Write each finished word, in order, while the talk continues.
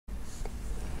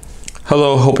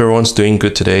Hello, hope everyone's doing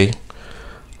good today.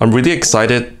 I'm really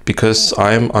excited because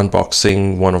I'm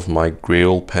unboxing one of my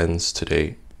Grail pens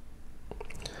today.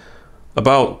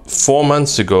 About 4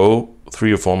 months ago,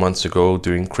 3 or 4 months ago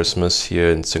during Christmas here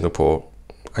in Singapore,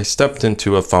 I stepped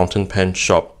into a fountain pen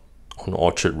shop on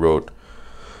Orchard Road.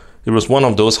 It was one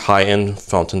of those high-end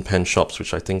fountain pen shops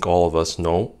which I think all of us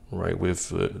know, right?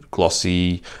 With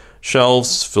glossy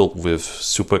shelves filled with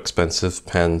super expensive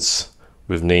pens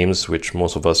with names which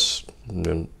most of us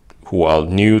who are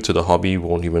new to the hobby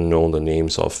won't even know the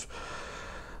names of.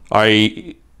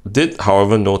 I did,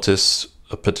 however, notice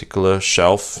a particular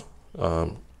shelf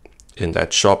in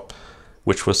that shop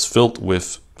which was filled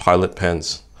with Pilot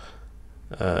pens.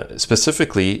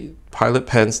 Specifically, Pilot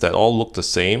pens that all looked the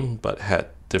same but had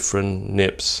different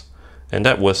nibs. And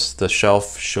that was the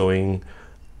shelf showing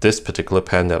this particular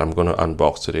pen that I'm going to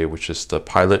unbox today, which is the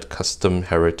Pilot Custom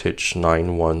Heritage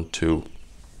 912.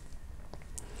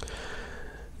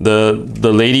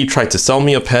 The lady tried to sell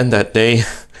me a pen that day,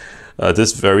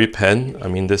 this very pen. I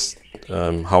mean this,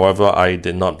 however, I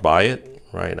did not buy it,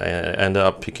 right? I ended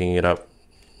up picking it up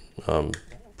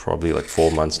probably like 4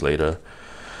 months later.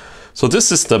 So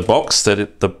this is the box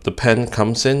that the pen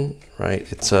comes in, right?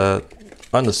 It's a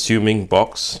unassuming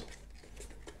box,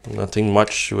 nothing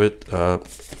much to it.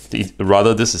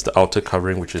 Rather, this is the outer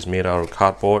covering, which is made out of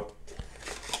cardboard.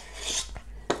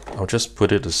 I'll just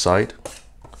put it aside.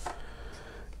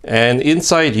 And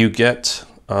inside you get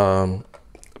a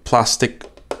plastic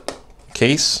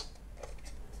case.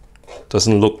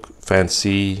 Doesn't look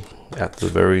fancy at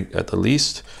the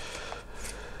least.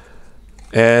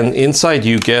 And inside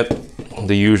you get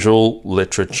the usual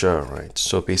literature, right?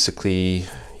 So basically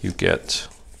you get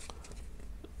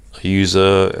a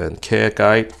user and care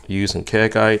guide, use and care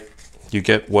guide. You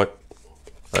get what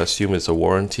I assume is a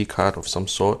warranty card of some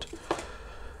sort.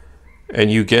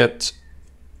 And you get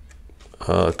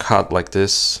a card like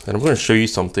this, and I'm going to show you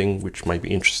something which might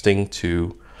be interesting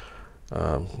to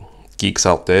geeks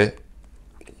out there.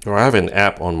 Or I have an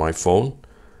app on my phone,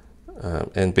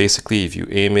 and basically if you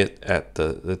aim it at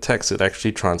the text, it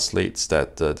actually translates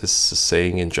that this is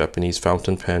saying in Japanese,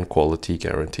 fountain pen quality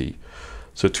guarantee.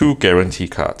 So 2 guarantee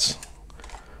cards.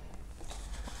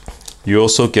 You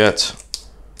also get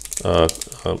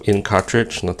in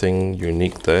cartridge, nothing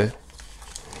unique there.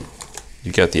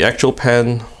 You get the actual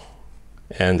pen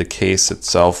and the case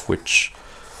itself, which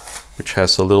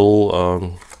has a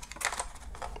little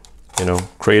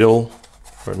cradle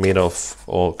made of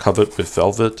or covered with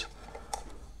velvet,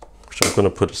 which I'm going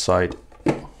to put aside.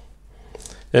 And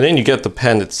then you get the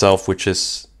pen itself, which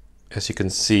is, as you can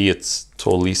see, it's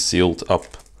totally sealed up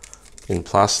in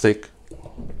plastic.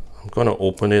 I'm going to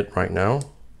open it right now.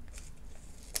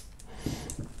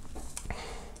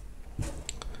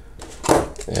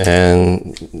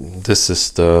 And this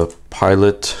is the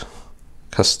Pilot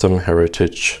Custom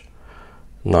Heritage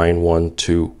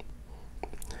 912.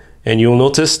 And you'll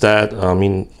notice that, I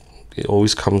mean, it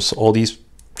always comes, all these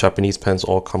Japanese pens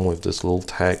all come with this little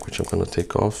tag, which I'm going to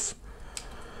take off.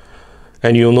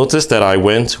 And you'll notice that I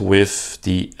went with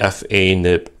the FA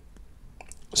nib.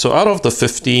 So out of the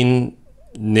 15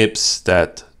 nibs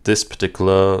that this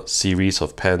particular series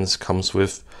of pens comes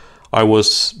with, I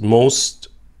was most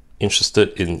interested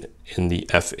in the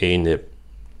FA nib.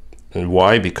 And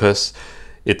why? Because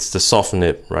it's the soft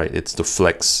nib, right? It's the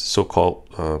flex, so-called,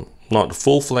 not the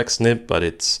full flex nib, but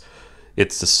it's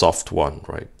the soft one,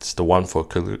 right? It's the one for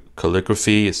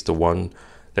calligraphy. It's the one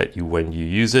that when you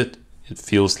use it, it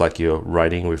feels like you're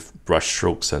writing with brush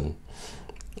strokes and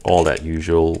all that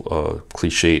usual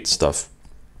cliched stuff.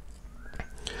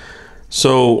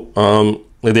 So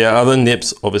there are other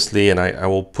nibs, obviously, and I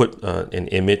will put an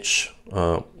image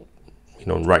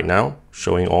right now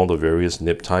showing all the various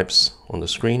nib types on the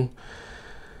screen.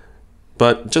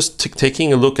 But just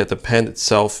taking a look at the pen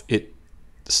itself,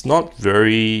 it's not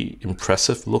very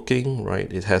impressive looking, right?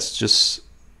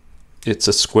 It's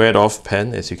a squared off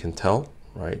pen, as you can tell,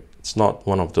 right? It's not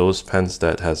one of those pens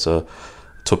that has a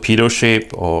torpedo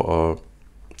shape or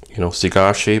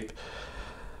cigar shape.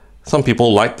 Some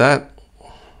people like that.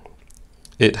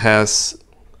 It has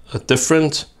a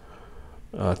different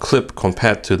clip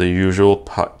compared to the usual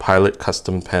Pilot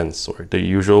custom pens, or the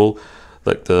usual,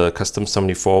 like the Custom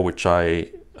 74, which I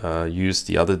used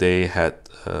the other day, had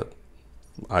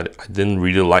I didn't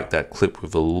really like that clip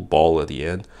with a little ball at the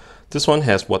end. This one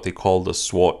has what they call the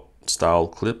sword style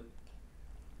clip.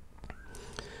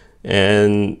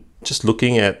 And just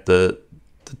looking at the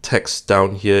text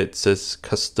down here, it says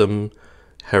Custom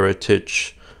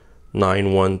Heritage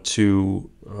 912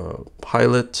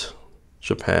 Pilot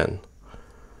Japan.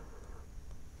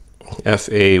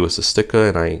 FA was the sticker,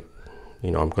 and I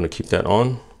You know, I'm going to keep that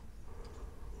on.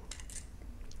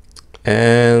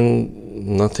 And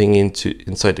nothing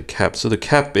inside the cap. So the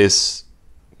cap is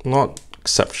not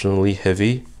exceptionally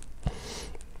heavy.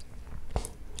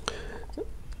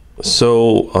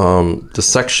 So the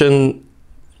section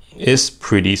is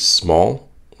pretty small,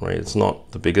 right? It's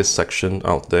not the biggest section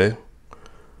out there,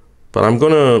 but I'm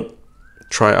gonna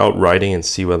try out writing and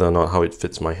see whether or not how it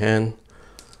fits my hand.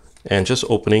 And just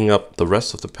opening up the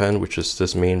rest of the pen, which is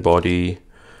this main body,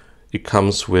 it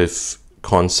comes with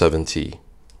Con 70,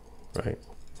 right?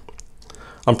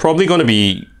 I'm probably going to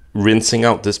be rinsing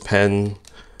out this pen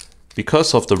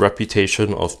because of the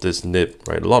reputation of this nib,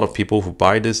 right? A lot of people who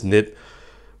buy this nib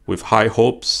with high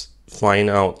hopes find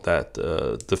out that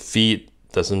the feed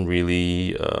doesn't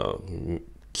really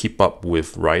keep up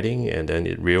with writing, and then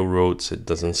it railroads, it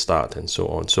doesn't start, and so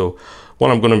on. So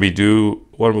what I'm going to be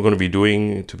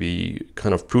doing to be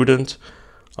kind of prudent,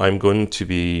 I'm going to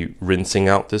be rinsing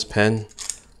out this pen,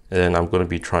 and then I'm going to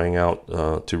be trying out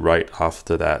to write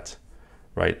after that,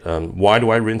 right? Why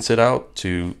do I rinse it out?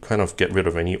 To kind of get rid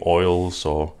of any oils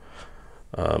or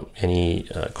any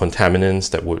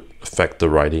contaminants that would affect the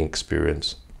writing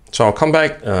experience. So I'll come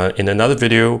back in another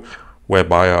video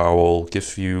whereby I will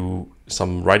give you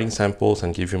some writing samples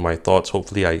and give you my thoughts.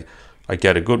 Hopefully I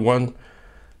get a good one.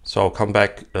 So I'll come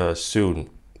back soon.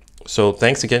 So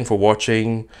thanks again for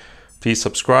watching. Please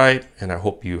subscribe, and I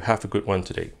hope you have a good one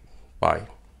today. Bye.